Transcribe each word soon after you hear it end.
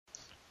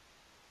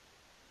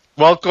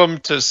Welcome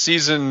to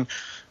season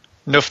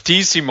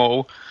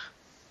noftissimo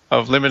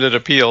of Limited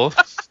Appeal.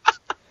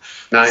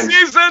 9.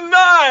 Season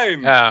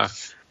 9! Yeah.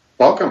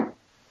 Welcome.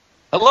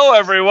 Hello,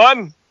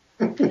 everyone.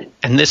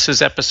 And this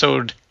is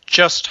episode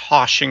Just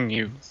Hoshing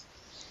You.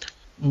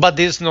 But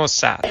it's no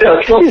sad.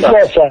 It's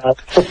not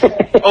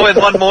sad. Oh, and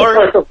one more?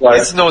 Part of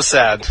life. It's no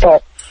sad.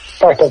 Part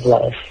of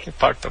life.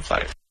 Part of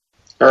life.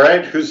 All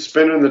right, who's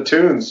spinning the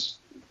tunes?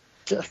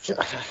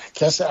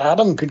 Guess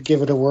Adam could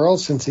give it a whirl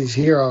since he's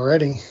here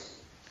already.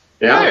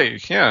 Yeah. Hey,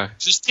 yeah.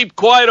 Just keep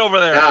quiet over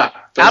there. Yeah.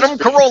 Adam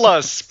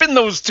Carolla, spin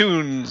those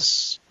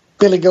tunes.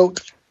 Billy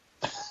Goat.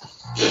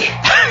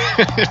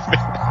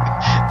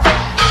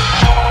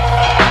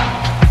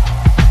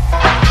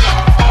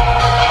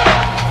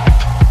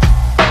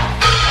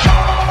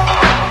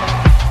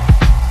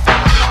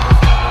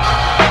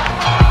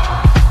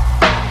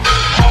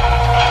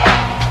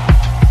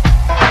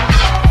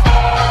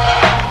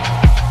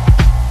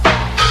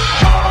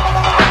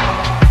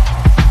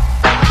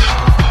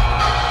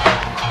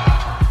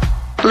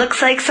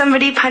 Looks like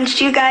somebody punched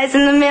you guys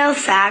in the mail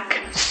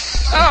sack.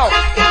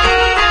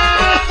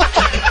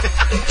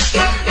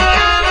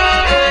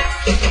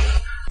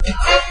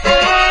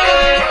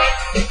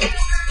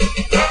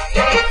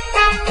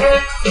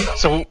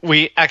 So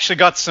we actually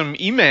got some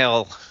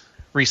email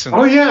recently.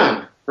 Oh,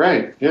 yeah.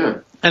 Right, yeah.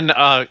 And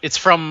it's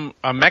from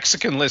a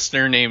Mexican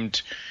listener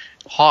named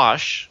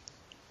Hosh.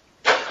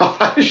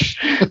 Gosh.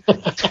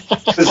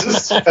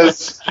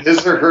 Has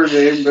his or her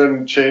name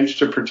been changed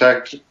to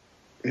protect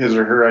his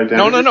or her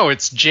identity? No.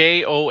 It's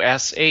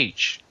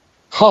Josh.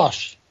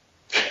 Hosh.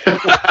 It's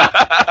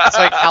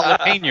like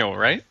jalapeno,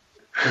 right?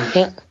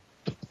 Yeah.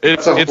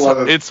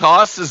 It's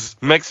Haas's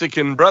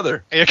Mexican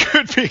brother. It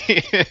could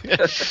be.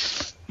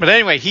 But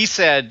anyway, he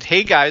said,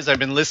 "Hey guys, I've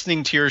been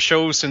listening to your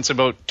show since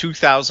about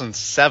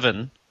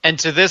 2007, and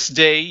to this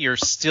day, you're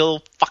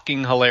still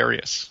fucking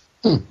hilarious.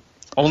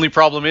 Only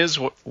problem is,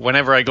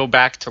 whenever I go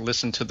back to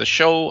listen to the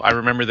show, I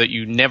remember that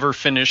you never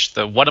finished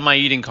the What Am I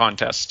Eating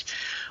contest.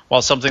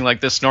 While something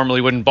like this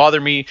normally wouldn't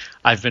bother me,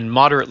 I've been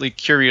moderately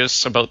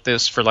curious about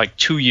this for like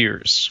 2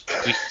 years.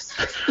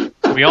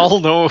 We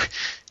all know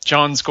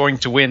John's going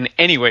to win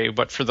anyway,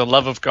 but for the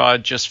love of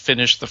God, just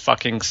finish the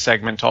fucking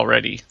segment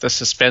already. The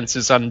suspense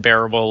is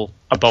unbearable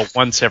about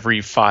once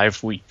every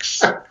 5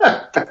 weeks.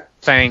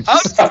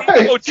 Thanks." How do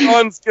you know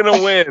John's going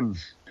to win?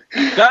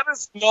 That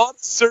is not a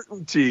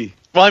certainty.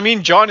 Well, I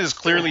mean, John is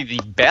clearly the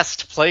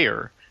best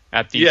player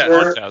at these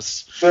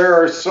contests. There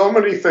are so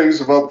many things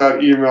about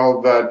that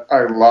email that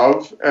I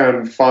love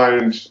and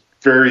find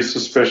very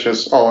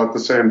suspicious all at the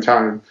same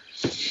time.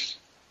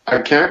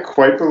 I can't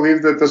quite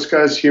believe that this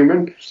guy's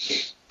human.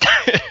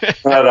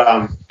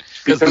 But,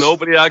 Because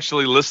nobody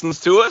actually listens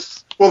to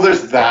us? well,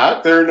 there's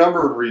that. There are a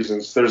number of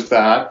reasons. There's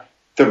that.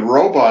 The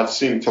robots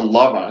seem to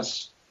love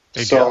us.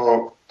 They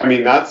So, I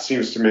mean, that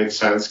seems to make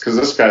sense because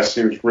this guy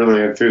seems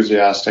really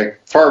enthusiastic,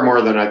 far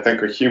more than I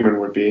think a human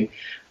would be.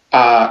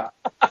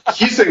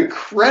 He's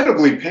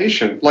incredibly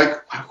patient.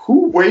 Like,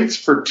 who waits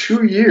for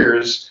 2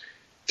 years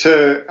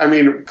to, I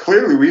mean,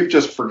 clearly we've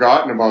just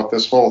forgotten about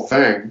this whole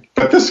thing.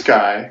 But this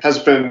guy has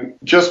been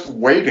just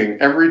waiting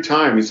every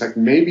time. He's like,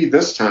 maybe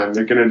this time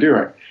they're going to do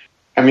it.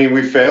 I mean,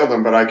 we failed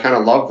him, but I kind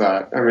of love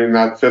that. I mean,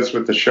 that fits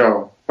with the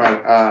show.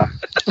 But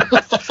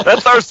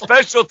That's our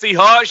specialty,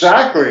 Hosh.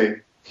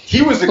 exactly.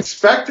 He was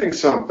expecting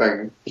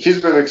something.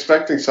 He's been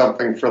expecting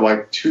something for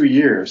like 2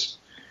 years.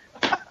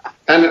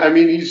 And I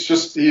mean,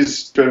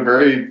 he's been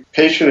very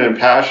patient and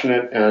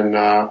passionate and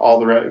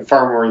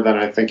far more than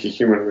I think a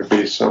human would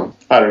be. So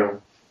I don't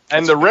know.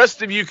 And the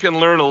rest of you can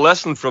learn a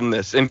lesson from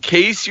this. In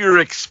case you're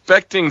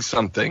expecting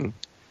something,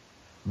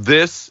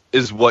 this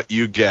is what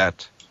you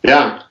get.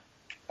 Yeah.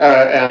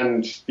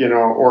 And,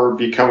 or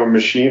become a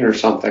machine or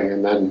something.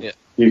 And then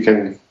you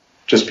can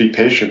just be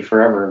patient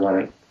forever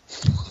about it.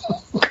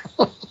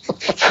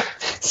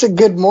 It's a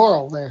good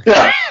moral there.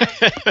 Yeah.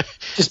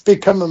 Just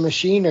become a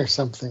machine or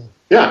something.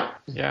 Yeah.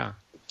 Yeah.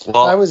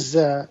 Well, I was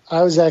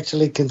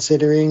actually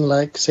considering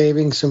like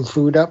saving some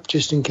food up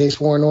just in case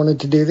Warren wanted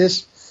to do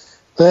this.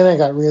 But then I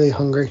got really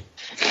hungry,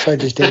 so I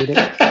just ate it.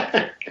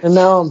 And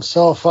now I'm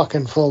so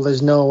fucking full.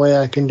 There's no way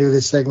I can do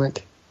this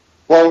segment.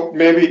 Well,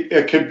 maybe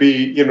it could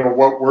be,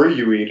 what were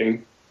you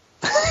eating?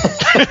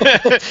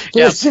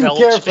 Listen belch.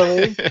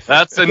 carefully.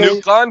 that's a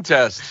new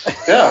contest.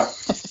 Yeah.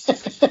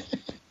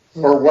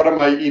 Or what am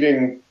I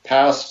eating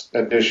past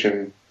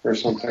edition or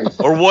something?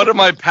 Or what am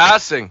I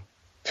passing?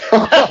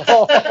 What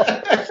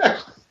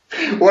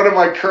am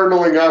I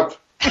kernelling up?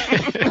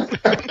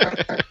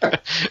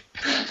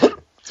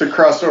 To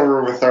cross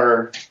over with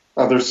our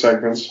other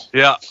segments.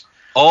 Yeah.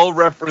 All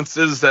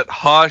references that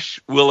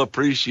Hosh will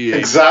appreciate.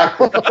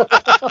 Exactly.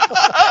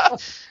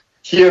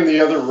 He and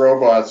the other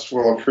robots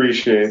will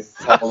appreciate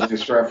all of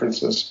these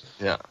references.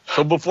 Yeah.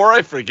 So before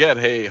I forget,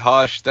 hey,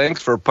 Hosh,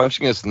 thanks for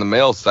punching us in the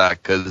mail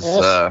sack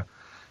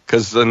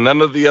because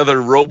none of the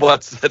other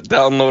robots that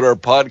download our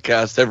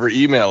podcast ever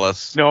email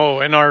us.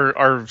 No, and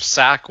our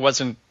sack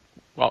wasn't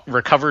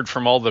recovered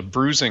from all the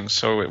bruising,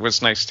 so it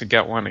was nice to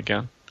get one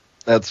again.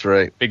 That's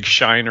right. Big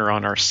shiner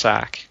on our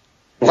sack.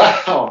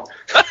 Wow.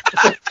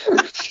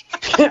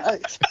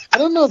 I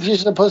don't know if you're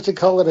supposed to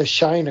call it a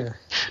shiner.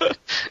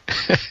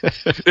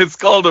 It's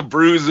called a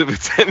bruise if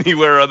it's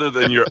anywhere other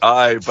than your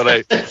eye, but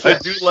I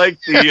do like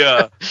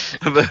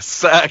the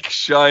sack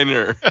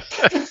shiner.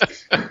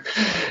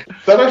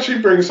 That actually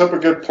brings up a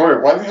good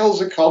point. Why the hell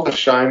is it called a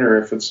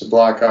shiner if it's a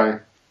black eye?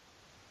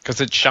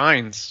 Because it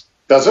shines.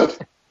 Does it?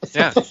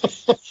 Yeah.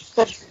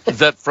 Is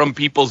that from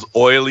people's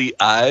oily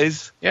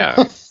eyes? Yeah.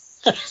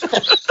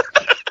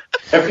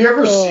 Have you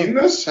ever seen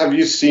this? Have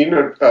you seen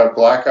a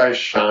black eye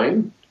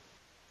shine?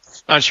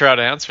 Not sure how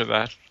to answer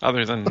that,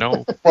 other than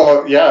no.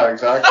 Well, yeah,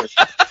 exactly.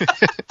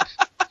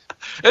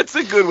 That's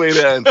a good way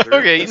to answer it.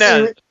 Okay,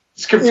 now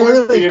It's completely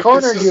really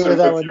cornered you inconsistent with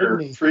that with one, your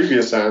didn't he?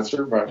 previous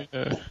answer, but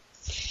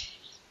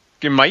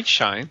it might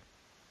shine.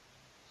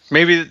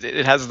 Maybe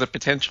it has the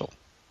potential.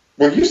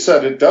 well, you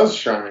said it does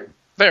shine,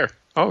 There.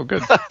 Oh,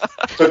 good.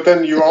 but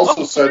then you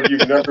also said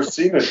you've never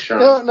seen it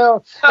shine.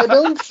 No, I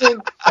don't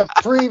think a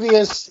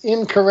previous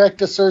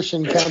incorrect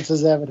assertion counts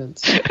as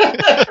evidence.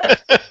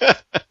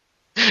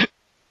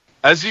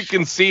 As you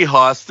can see,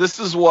 Hoss, this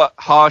is what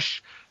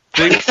Hosh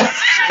thinks.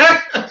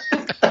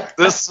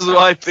 This is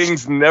why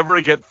things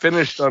never get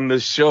finished on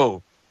this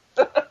show.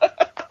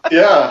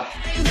 Yeah.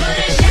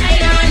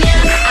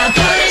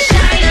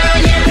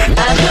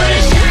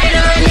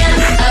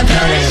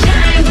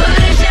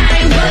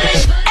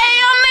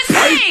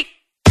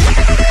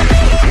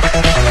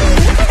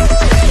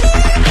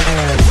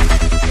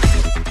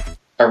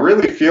 I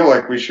really feel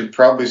like we should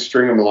probably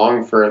string him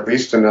along for at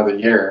least another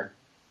year.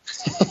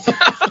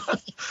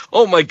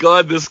 Oh my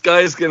God, this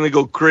guy's going to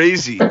go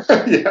crazy.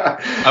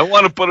 Yeah. I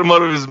want to put him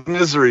out of his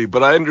misery,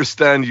 but I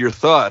understand your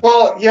thought.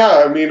 Well,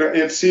 yeah, I mean,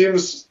 it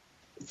seems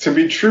to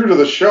be true to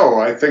the show.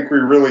 I think we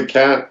really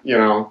can't,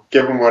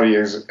 give him what he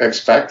is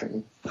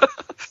expecting.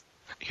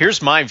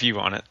 Here's my view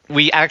on it.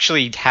 We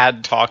actually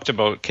had talked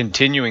about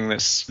continuing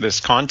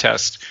this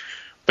contest,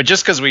 but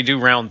just because we do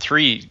round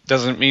 3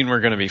 doesn't mean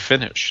we're going to be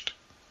finished.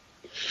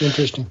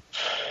 Interesting.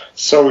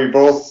 So we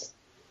both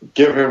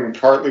give him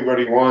partly what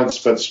he wants,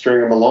 but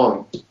string him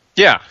along.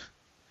 Yeah.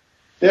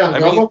 Yeah, I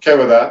I'm mean- okay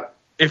with that.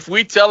 If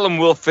we tell him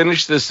we'll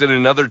finish this in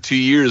another 2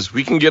 years,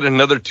 we can get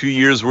another 2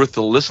 years worth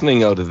of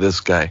listening out of this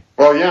guy.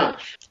 Well, yeah.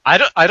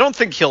 I don't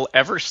think he'll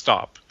ever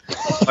stop.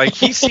 Like,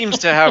 he seems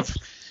to have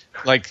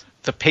like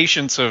the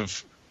patience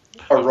of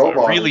A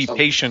robot. a really or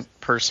something. patient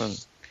person.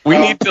 We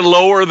Well- need to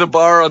lower the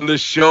bar on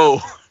this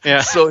show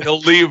Yeah. so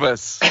he'll leave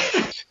us.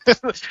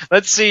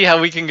 Let's see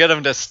how we can get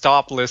him to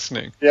stop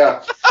listening.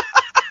 Yeah.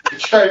 We're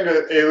trying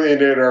to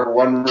alienate our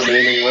one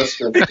remaining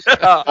listener.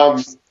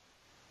 The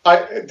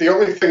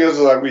only thing is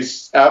that we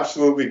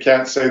absolutely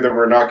can't say that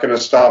we're not going to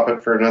stop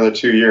it for another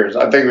 2 years.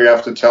 I think we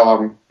have to tell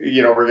him,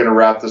 we're going to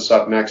wrap this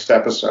up next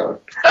episode.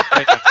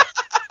 I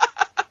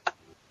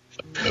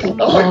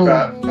like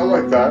that. I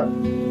like that.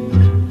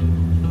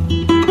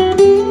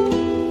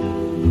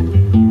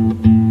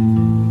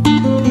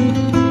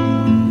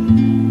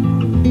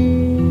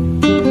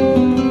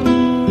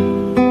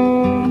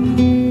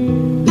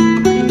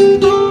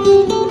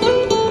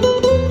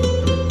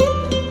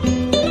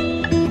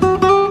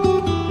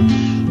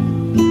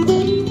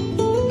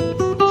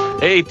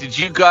 Hey, did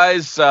you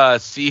guys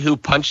see who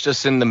punched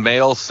us in the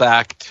mail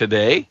sack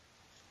today?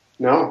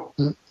 No.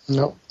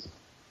 No.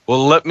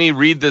 Well, let me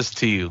read this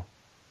to you.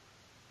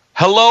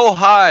 Hello,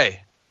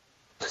 hi.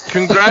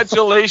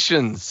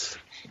 Congratulations.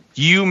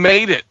 You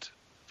made it.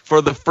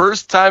 For the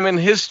first time in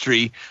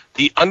history,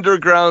 the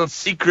Underground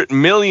Secret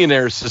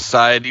Millionaire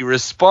Society,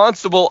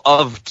 responsible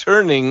of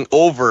turning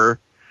over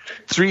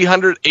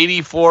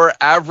 384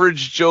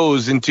 average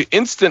Joes into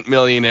instant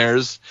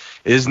millionaires,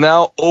 is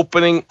now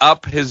opening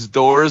up his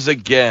doors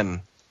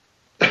again.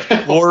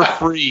 For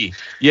free.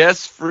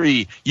 Yes,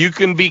 free. You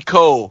can be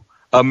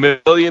a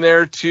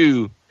millionaire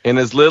too, in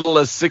as little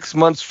as 6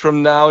 months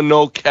from now,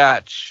 no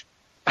catch.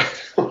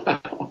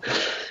 Wow.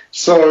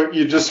 So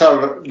you just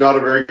have not a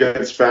very good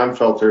spam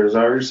filter, is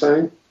that what you're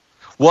saying?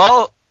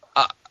 Well,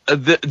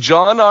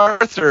 John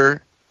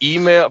Arthur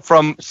email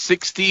from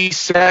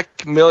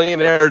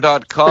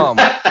 60secmillionaire.com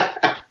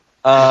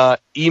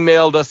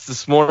emailed us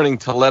this morning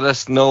to let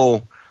us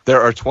know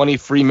there are 20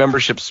 free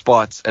membership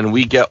spots, and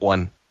we get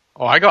one.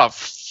 Oh, I got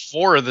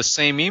 4 of the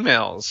same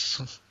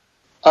emails.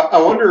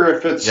 I wonder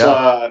if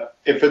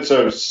it's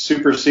a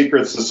super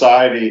secret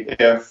society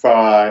if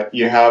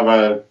you have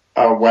a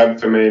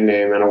web domain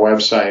name and a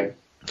website.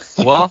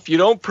 Well, if you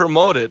don't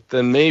promote it,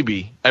 then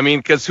maybe. I mean,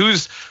 because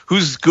who's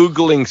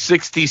Googling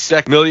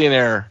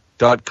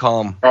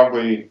 60secmillionaire.com?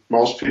 Probably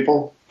most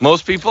people.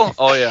 Most people?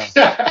 Oh, yeah.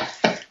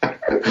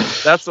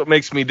 That's what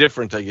makes me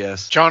different, I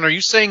guess. John, are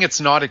you saying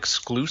it's not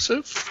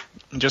exclusive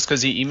just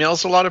because he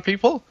emails a lot of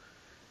people?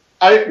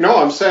 No,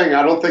 I'm saying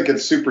I don't think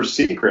it's super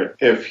secret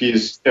if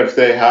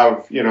they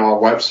have a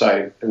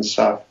website and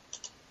stuff.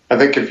 I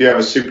think if you have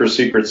a super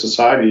secret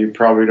society, you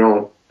probably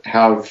don't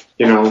have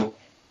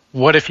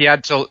What if you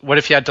had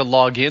to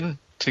log in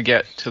to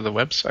get to the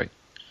website?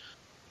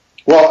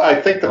 Well,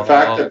 I think the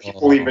fact that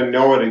people even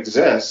know it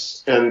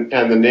exists and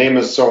the name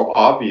is so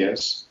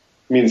obvious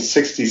means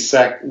 60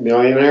 sec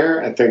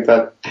millionaire. I think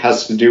that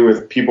has to do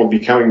with people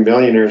becoming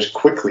millionaires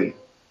quickly.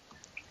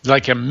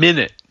 Like a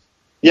minute.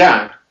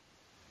 Yeah.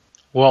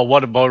 Well,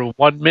 what about a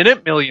 1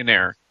 minute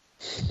millionaire?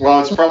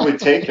 Well, it's probably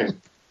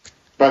taken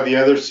by the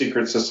other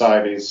secret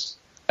societies.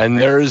 And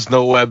there is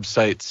no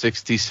website,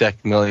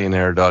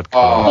 60secmillionaire.com.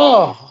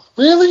 Oh,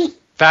 really?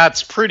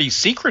 That's pretty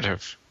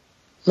secretive.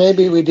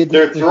 Maybe we didn't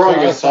They're throwing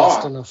reply us fast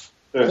off. enough.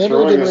 They're Maybe we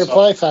throwing didn't us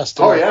reply off. fast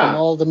Oh, enough yeah. and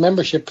all the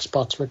membership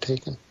spots were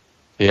taken.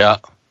 Yeah.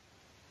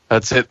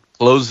 That's it.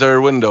 Close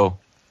their window.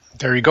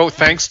 There you go.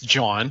 Thanks,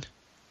 John.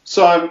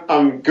 So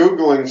I'm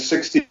Googling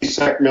 60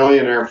 sec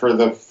millionaire for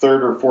the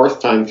third or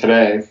fourth time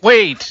today.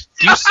 Wait,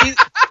 do you see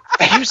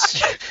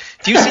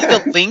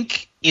the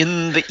link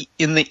in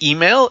the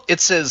email? It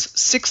says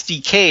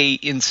 60K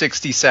in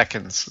 60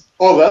 seconds.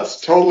 Oh, that's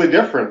totally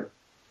different.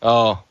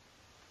 Oh.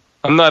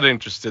 I'm not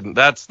interested.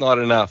 That's not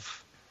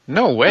enough.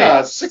 No way.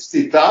 Yeah,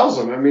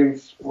 60,000. I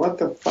mean, what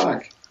the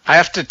fuck? I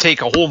have to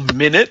take a whole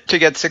minute to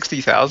get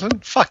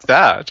 60,000? Fuck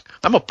that.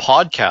 I'm a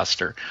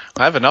podcaster.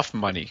 I have enough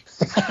money.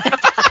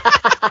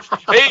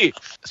 Hey,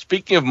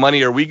 speaking of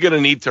money, are we going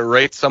to need to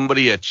write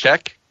somebody a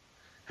check?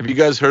 Have you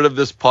guys heard of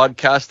this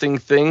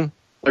podcasting thing?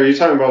 Are you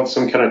talking about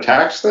some kind of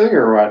tax thing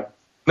or what?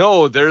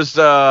 No, there's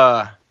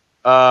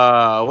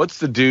what's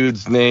the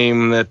dude's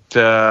name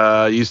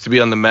that used to be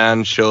on the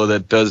Man Show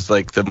that does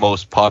like the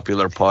most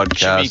popular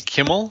podcast? Jimmy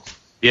Kimmel?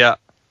 Yeah.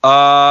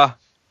 No,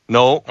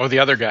 Oh, the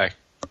other guy.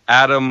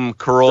 Adam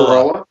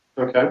Carolla.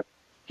 Okay.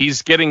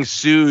 He's getting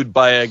sued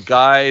by a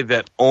guy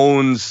that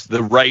owns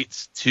the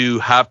rights to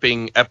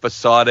happening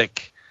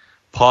episodic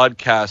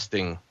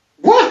podcasting.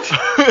 What?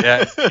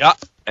 Yeah.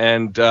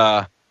 And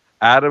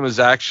Adam is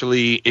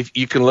actually, if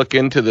you can look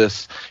into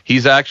this,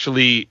 he's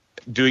actually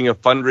doing a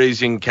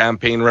fundraising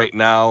campaign right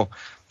now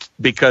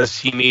because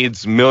he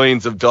needs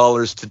millions of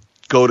dollars to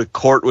go to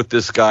court with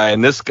this guy.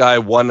 And this guy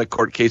won a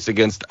court case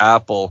against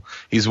Apple.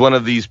 He's one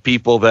of these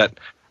people that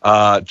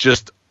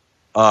just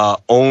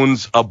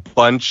owns a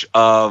bunch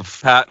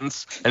of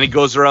patents, and he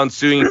goes around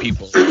suing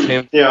people.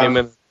 Him and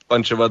a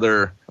bunch of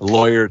other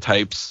lawyer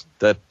types.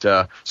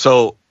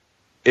 So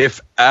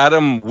if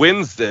Adam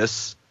wins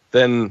this,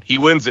 then he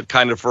wins it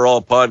kind of for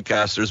all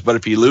podcasters. But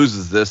if he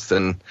loses this,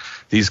 then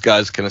these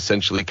guys can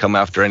essentially come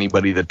after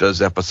anybody that does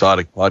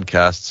episodic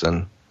podcasts.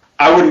 And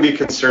I wouldn't be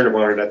concerned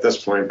about it at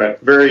this point, but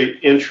very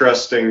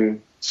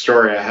interesting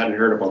story. I hadn't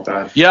heard about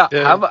that. yeah.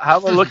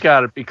 Have a look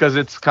at it, because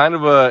it's kind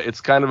of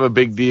a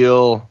big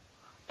deal.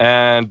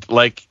 And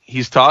like,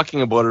 he's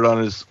talking about it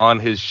on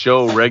his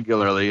show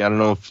regularly. I don't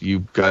know if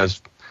you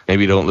guys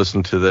maybe don't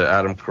listen to the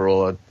Adam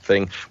Carolla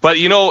thing, but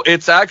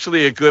it's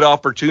actually a good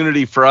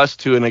opportunity for us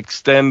to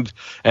extend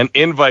an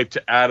invite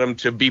to Adam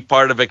to be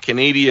part of a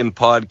Canadian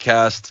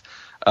podcast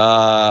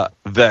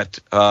that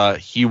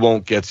he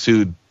won't get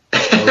sued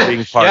for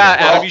being part Yeah,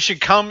 of. Adam, you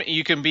should come.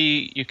 You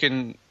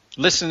can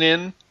listen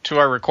in to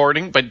our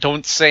recording, but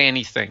don't say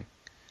anything.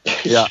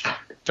 Yeah.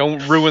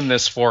 Don't ruin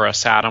this for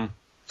us, Adam.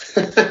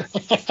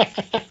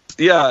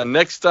 Yeah,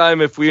 next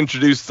time if we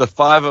introduce the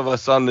 5 of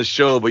us on the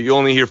show, but you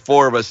only hear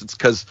 4 of us, it's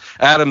because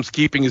Adam's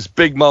keeping his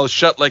big mouth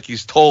shut like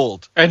he's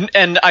told.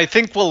 And I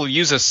think we'll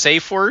use a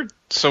safe word,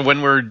 so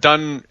when we're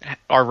done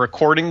our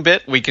recording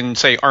bit, we can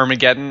say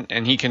Armageddon,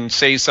 and he can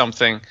say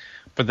something,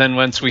 but then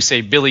once we say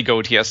Billy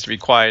Goat, he has to be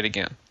quiet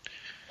again.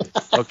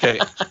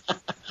 Okay.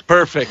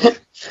 Perfect.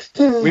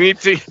 We need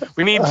to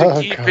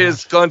keep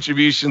his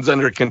contributions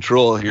under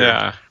control here.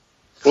 Yeah.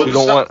 We'll We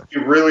just don't have want- to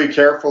be really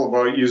careful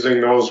about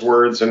using those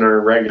words in our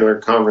regular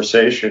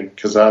conversation,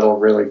 because that'll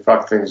really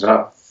fuck things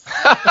up.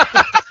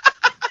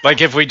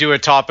 Like if we do a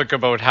topic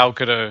about how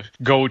could a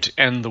goat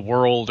end the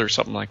world or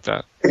something like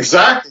that.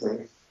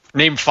 Exactly.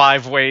 Name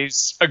 5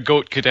 ways a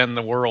goat could end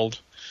the world.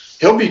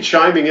 He'll be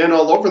chiming in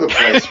all over the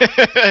place.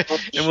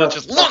 And we'll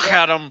just look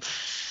at him.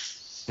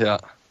 Yeah.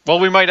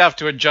 Well, we might have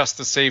to adjust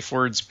the safe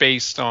words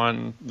based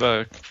on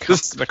the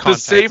The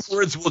context. safe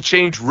words will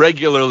change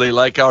regularly,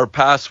 like our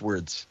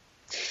passwords.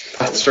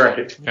 That's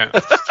right. Yeah.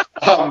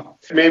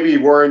 Maybe,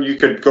 Warren, you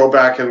could go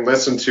back and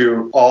listen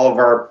to all of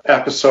our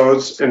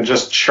episodes and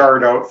just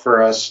chart out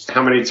for us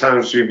how many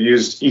times we've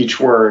used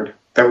each word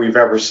that we've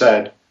ever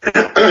said.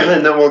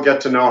 And then we'll get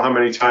to know how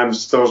many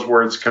times those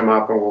words come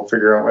up, and we'll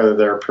figure out whether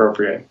they're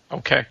appropriate.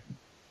 Okay.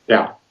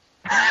 Yeah.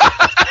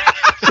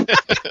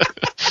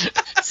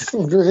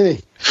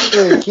 Really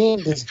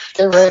keen to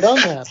get right on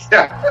that.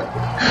 Yeah.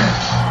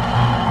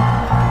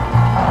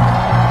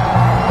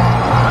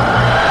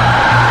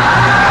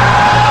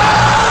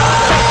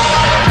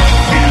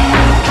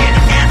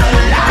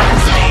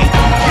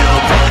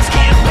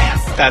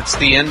 That's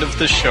the end of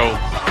the show.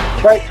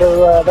 Right,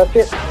 so that's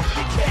it.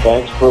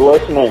 Thanks for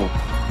listening.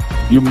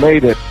 You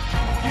made it.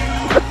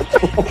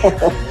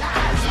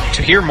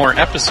 To hear more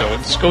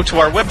episodes, go to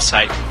our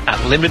website at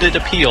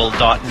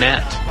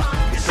limitedappeal.net.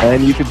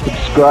 And you can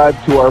subscribe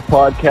to our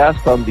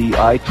podcast on the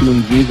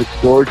iTunes Music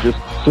Store. Just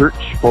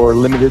search for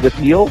Limited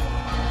Appeal.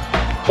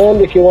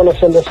 And if you want to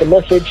send us a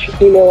message,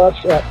 email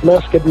us at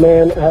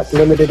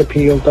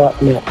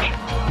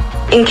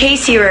maskedman@limitedappeal.net. In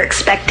case you were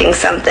expecting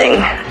something,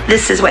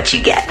 this is what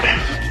you get.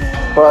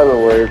 By the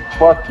way,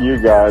 fuck you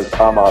guys.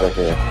 I'm out of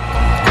here.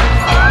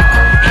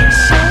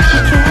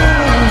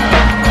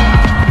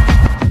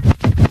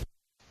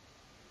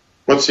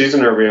 What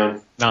season are we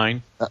on?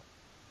 9.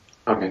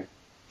 Okay.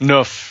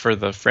 Neuf for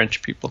the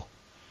French people.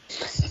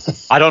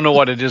 I don't know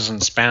what it is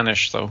in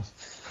Spanish, though.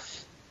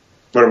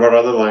 What about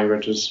other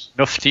languages?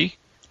 Nufti?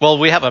 Well,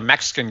 we have a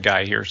Mexican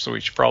guy here, so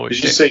we should probably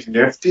Did you say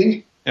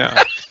nifty?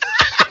 Yeah.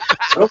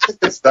 I don't think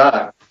it's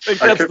that. I think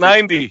that's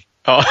 90.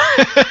 Oh.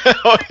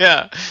 Oh,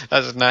 yeah.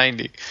 That's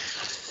 90.